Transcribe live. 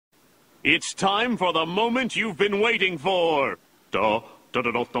It's time for the moment you've been waiting for. Da, da, da,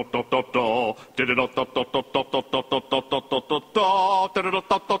 da, da, da, da, da. Da, da, da, da, da, da, da, da, da, da, da, da, da, da, da. Da, da, da,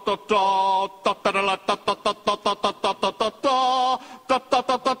 da, da, da, da. Da, da, da, da, da, da, da, da, da, da, da, da, da. Da, da,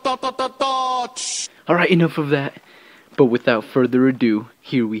 da, da, da, da, da, da. Alright, enough of that. But without further ado,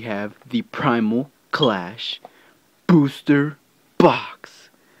 here we have the Primal Clash Booster Box.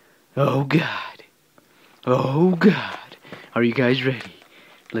 Oh god. Oh god. Are you guys ready?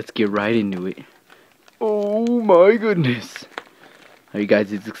 Let's get right into it. Oh my goodness. Are you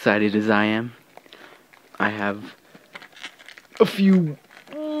guys as excited as I am? I have a few...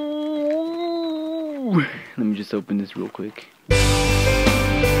 Let me just open this real quick.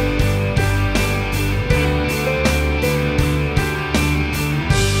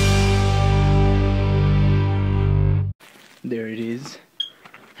 There it is.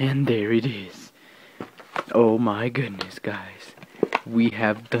 And there it is. Oh my goodness, guys. We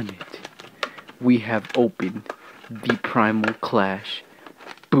have done it. We have opened the Primal Clash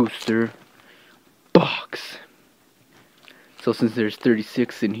Booster Box. So since there's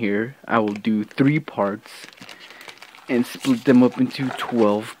 36 in here, I will do 3 parts and split them up into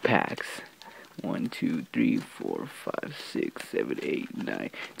 12 packs. 1, 2, 3, 4, 5, 6, 7, 8, 9,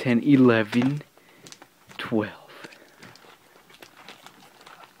 10, 11, 12.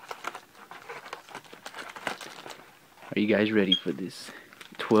 Are you guys ready for this?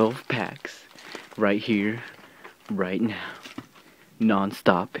 12 packs right here, right now.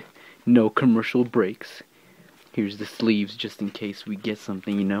 Non-stop, no commercial breaks. Here's the sleeves just in case we get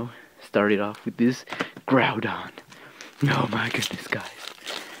something, you know. Started off with this Groudon. Oh my goodness, guys.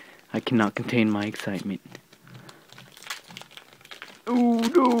 I cannot contain my excitement. Oh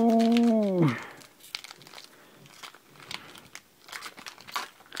no!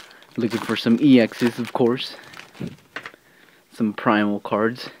 Looking for some EXs, of course. Some Primal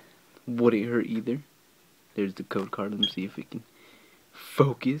cards. Wouldn't hurt either. There's the code card. Let me see if it can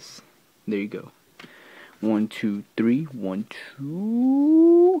focus. There you go. 1, 2, 3. 1,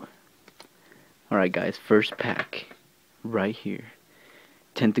 2. Alright, guys. First pack. Right here.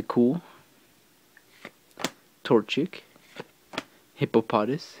 Tentacool. Torchic.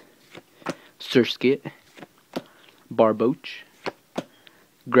 Hippopotas. Surskit. Barboach.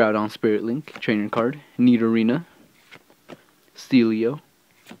 Groudon Spirit Link. Trainer card. Nidorina. Celio,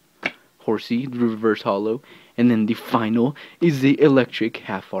 Horsey, Reverse Hollow, and then the final is the Electric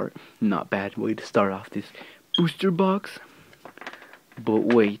Half Art. Not bad way to start off this booster box. But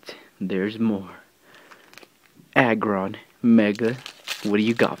wait, there's more. Aggron, Mega, what do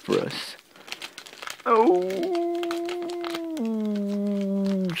you got for us? Oh,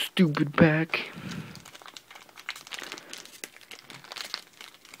 stupid pack.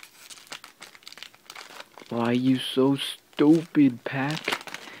 Why are you so stupid, pack?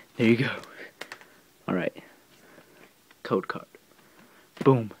 There you go. Alright. Code card.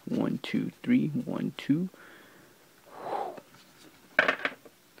 Boom. 1, 2, 3. 1, 2.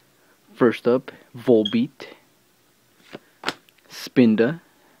 First up, Volbeat. Spinda.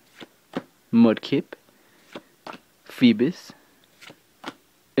 Mudkip. Phoebus.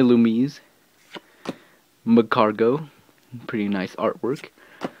 Illumise. Magcargo. Pretty nice artwork.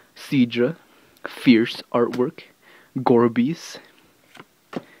 Seadra. Fierce artwork. Gorbis.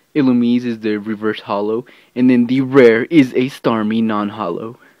 Illumise is the reverse hollow. And then the rare is a Starmie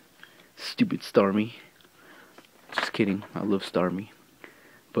non-hollow. Stupid Starmie. Just kidding. I love Starmie.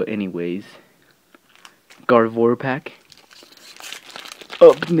 But anyways. Gardevoir pack.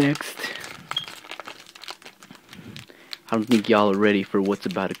 Up next. I don't think y'all are ready for what's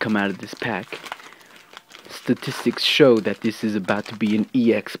about to come out of this pack. Statistics show that this is about to be an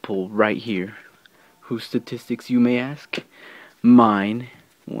EX pull right here. Whose statistics, you may ask? Mine.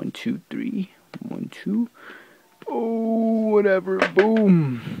 1, 2, 3. 1, 2. Oh, whatever.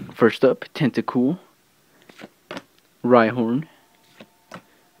 Boom. First up, Tentacool. Rhyhorn.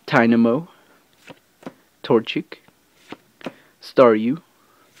 Tynamo. Torchic. Staryu.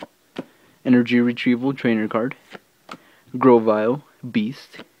 Energy Retrieval Trainer card. Grovyle.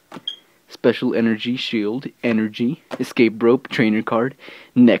 Beast. Special Energy Shield, Energy, Escape Rope, Trainer card.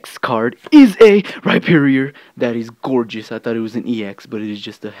 Next card is a Rhyperior. That is gorgeous. I thought it was an EX, but it is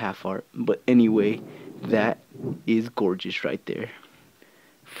just a half art. But anyway, that is gorgeous right there.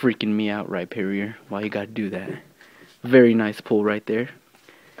 Freaking me out, Rhyperior. Why you gotta do that? Very nice pull right there.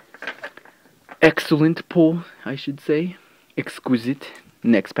 Excellent pull, I should say. Exquisite.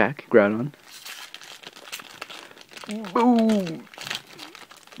 Next pack, Groudon. Boom!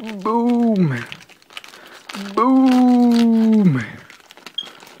 Boom! Boom!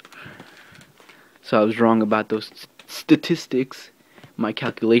 So I was wrong about those statistics. my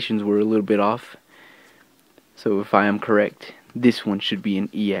calculations were a little bit off. So if I am correct, this one should be an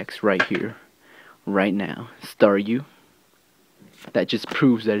EX right here, right now. Staryu. That just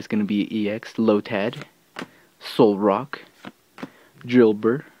proves that it's going to be an EX. Lotad. Solrock.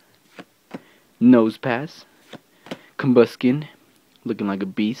 Drillbur. Nosepass. Combuskin. Looking like a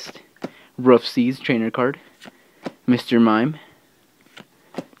beast. Rough Seas trainer card. Mr. Mime.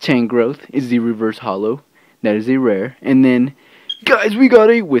 Tangrowth is the reverse holo. That is a rare. And then, guys, we got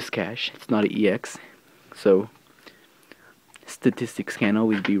a Whiscash. It's not an EX. So, statistics can't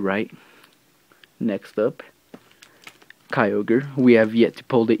always be right. Next up, Kyogre. We have yet to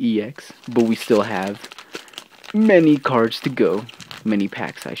pull the EX, but we still have many cards to go. Many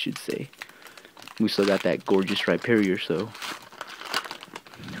packs, I should say. We still got that gorgeous Rhyperior, so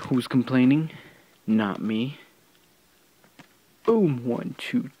who's complaining? Not me. Boom. 1,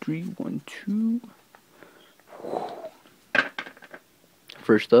 2, 3, 1, 2.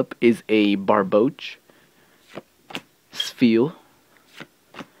 First up is a Barboach. Spheal.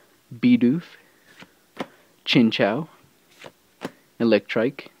 Bidoof. Chinchou.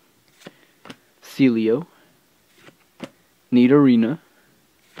 Electrike. Celio. Nidorina.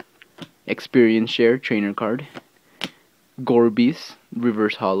 Experience Share trainer card. Gorbis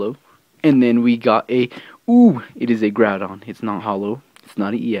reverse holo. And then we got a it is a Groudon. It's not holo. It's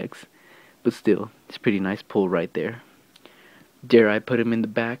not an EX. But still, it's a pretty nice pull right there. Dare I put him in the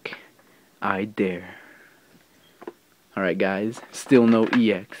back? I dare. Alright guys, still no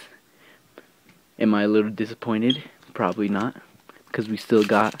EX. Am I a little disappointed? Probably not. Because we still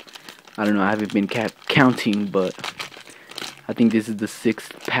got, I don't know, I haven't been counting, but I think this is the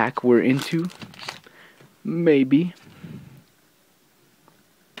 6th pack we're into. Maybe.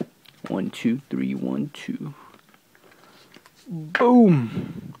 1, 2, 3, 1, 2.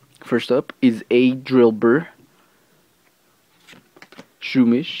 Boom! First up is a Drillbur.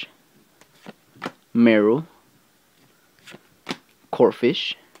 Shroomish. Meryl.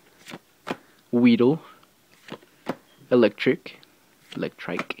 Corphish. Weedle. Electrike.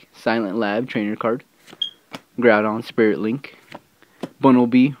 Silent Lab trainer card. Groudon Spirit Link.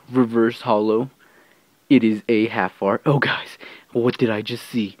 Bunnelby Reverse Holo. It is a half art. Oh guys, what did I just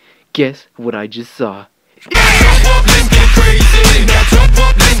see? Guess what I just saw.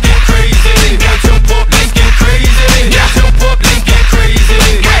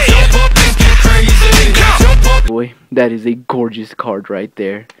 Boy, that is a gorgeous card right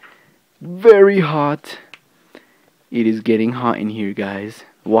there. Very hot. It is getting hot in here, guys.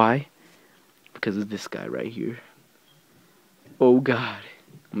 Why? Because of this guy right here. Oh god.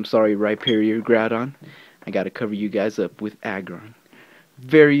 I'm sorry, Rhyperior Groudon. I gotta cover you guys up with Aggron.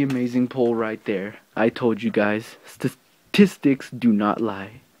 Very amazing pull right there. I told you guys, statistics do not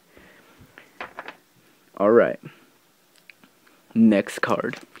lie. Alright. Next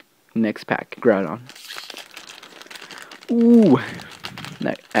card. Next pack. Groudon. Ooh.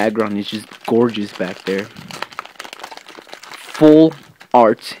 That Aggron is just gorgeous back there. Full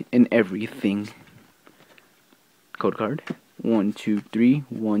art and everything. Code card. 1, 2, 3.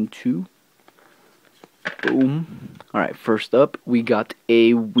 1, 2. Boom. Alright, first up, we got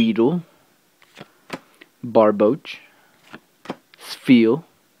a Weedle. Barboach. Spheal.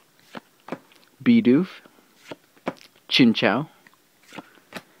 Bidoof. Chinchou.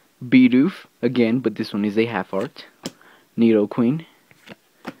 Bidoof, again, but this one is a half art. Nidoqueen.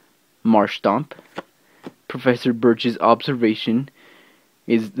 Marshtomp. Professor Birch's observation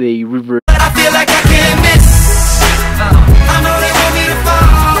is the reverse. I feel like I can't miss. I know they want me to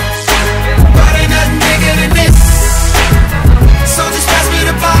fall, but ain't nothing bigger than this. So just pass me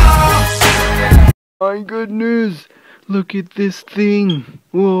the ball. My goodness, look at this thing.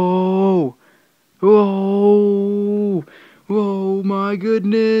 Whoa. Whoa. Whoa, my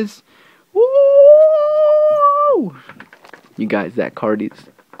goodness. Whoa. You guys, that card is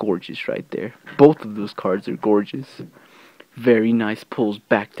gorgeous right there. Both of those cards are gorgeous. Very nice pulls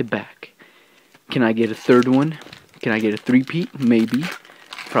back to back. Can I get a third one? Can I get a three-peat? Maybe.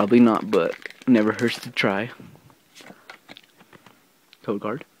 Probably not, but never hurts to try. Code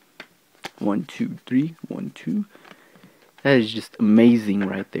card. 1, 2, 3. 1, 2. That is just amazing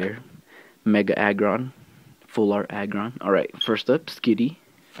right there. Mega Aggron. Full art Aggron. Alright, first up, Skitty.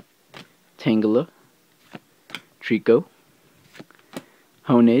 Tangela. Trico.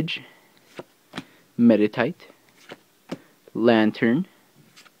 Honedge. Meditite. Lantern.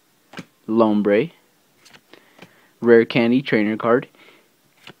 Lombre. Rare Candy trainer card.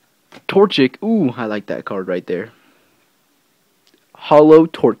 Torchic. Ooh, I like that card right there. Hollow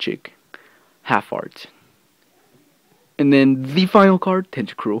Torchic. Half art. And then the final card,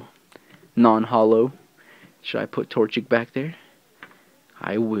 Tentacruel. Non-hollow. Should I put Torchic back there?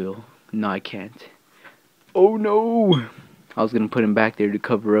 I will. No, I can't. Oh no! I was gonna put him back there to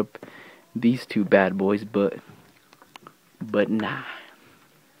cover up these two bad boys, but nah.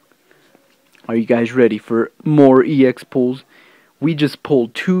 Are you guys ready for more EX pulls? We just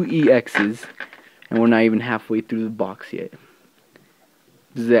pulled 2 EXs, and we're not even halfway through the box yet.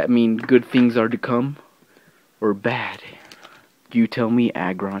 Does that mean good things are to come, or bad? You tell me,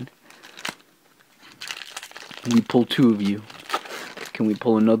 Agron. We pulled 2 of you. Can we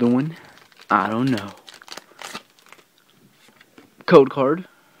pull another one? I don't know. Code card.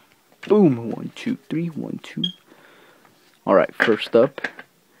 Boom. 1, 2, 3. 1, 2. Alright, first up.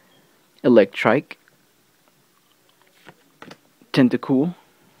 Electrike. Tentacool.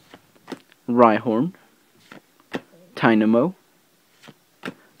 Rhyhorn. Dynamo.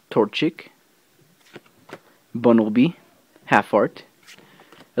 Torchic. Bunnelby. Half Art.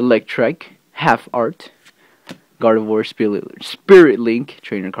 Electrike. Half Art. Gardevoir Spirit Link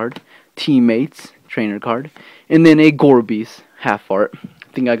trainer card, Teammates trainer card, and then a Gorbis half art.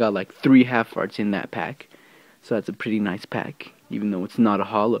 I think I got like 3 half arts in that pack, so that's a pretty nice pack, even though it's not a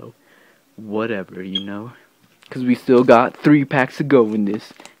holo. Whatever, you know, because we still got 3 packs to go in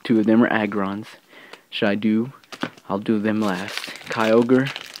this. 2 of them are Agrons. Should I do? I'll do them last. Kyogre,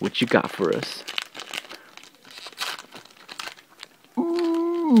 what you got for us?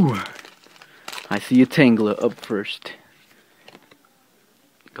 Ooh. I see a Tangela up first.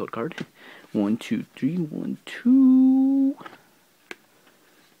 Code card. 1, 2, 3. 1, 2.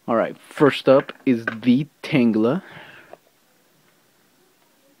 Alright, first up is the Tangela.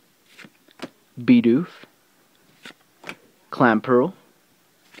 Bidoof. Clamperl.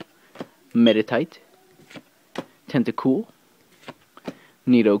 Meditite. Tentacool.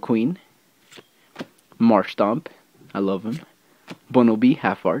 Nidoqueen. Marshtomp. I love him. Bunnelby,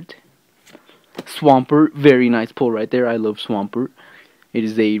 half art. Swampert, very nice pull right there. I love Swampert. It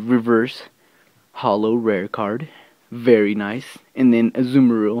is a reverse holo rare card. Very nice. And then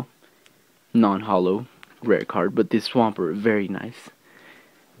Azumarill, non-holo rare card. But this Swampert, very nice.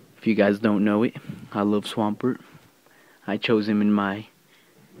 If you guys don't know it, I love Swampert. I chose him in my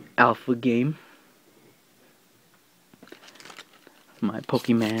alpha game. My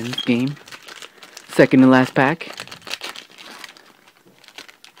Pokemon game. Second and last pack.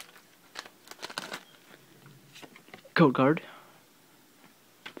 Code card.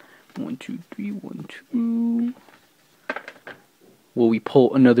 1, 2, 3. 1, 2. Will we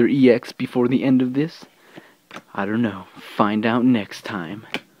pull another EX before the end of this? I don't know. Find out next time.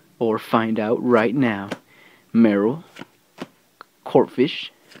 Or find out right now. Meryl.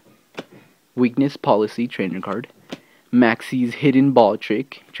 Corphish. Weakness Policy trainer card. Maxie's Hidden Ball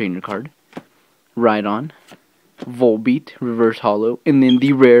Trick trainer card. Rhydon. Volbeat reverse holo, and then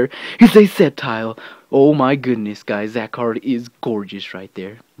the rare is a Sceptile. Oh my goodness, guys, that card is gorgeous right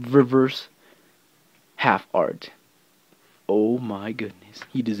there. Reverse half art. Oh my goodness,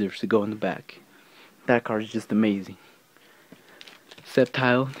 he deserves to go in the back. That card is just amazing.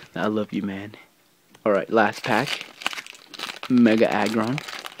 Sceptile, I love you, man. Alright, last pack. Mega Aggron.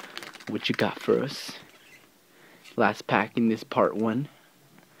 What you got for us? Last pack in this part 1.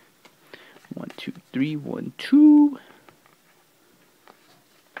 1, 2, 3. 1, 2.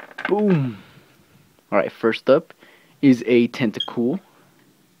 Boom. Alright, first up is a Tentacool.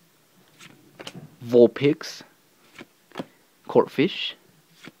 Vulpix. Corphish.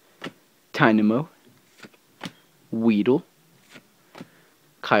 Dynamo. Weedle.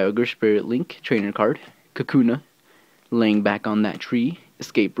 Kyogre Spirit Link trainer card. Kakuna. Laying back on that tree.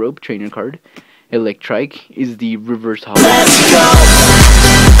 Escape Rope trainer card. Electrike is the reverse holo. Let's go!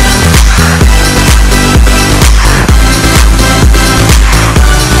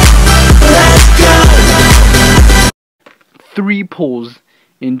 3 pulls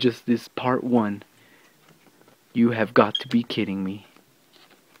in just this part 1. You have got to be kidding me.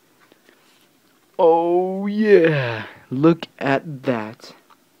 Oh yeah, look at that.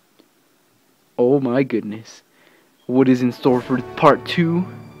 Oh my goodness. What is in store for part 2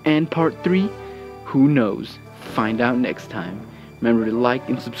 and part 3? Who knows? Find out next time. Remember to like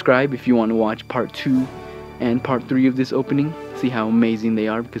and subscribe if you want to watch part 2 and part 3 of this opening. See how amazing they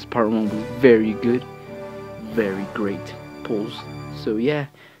are, because part 1 was very good. Very great pulls. So yeah,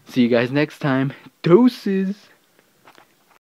 see you guys next time. Doses!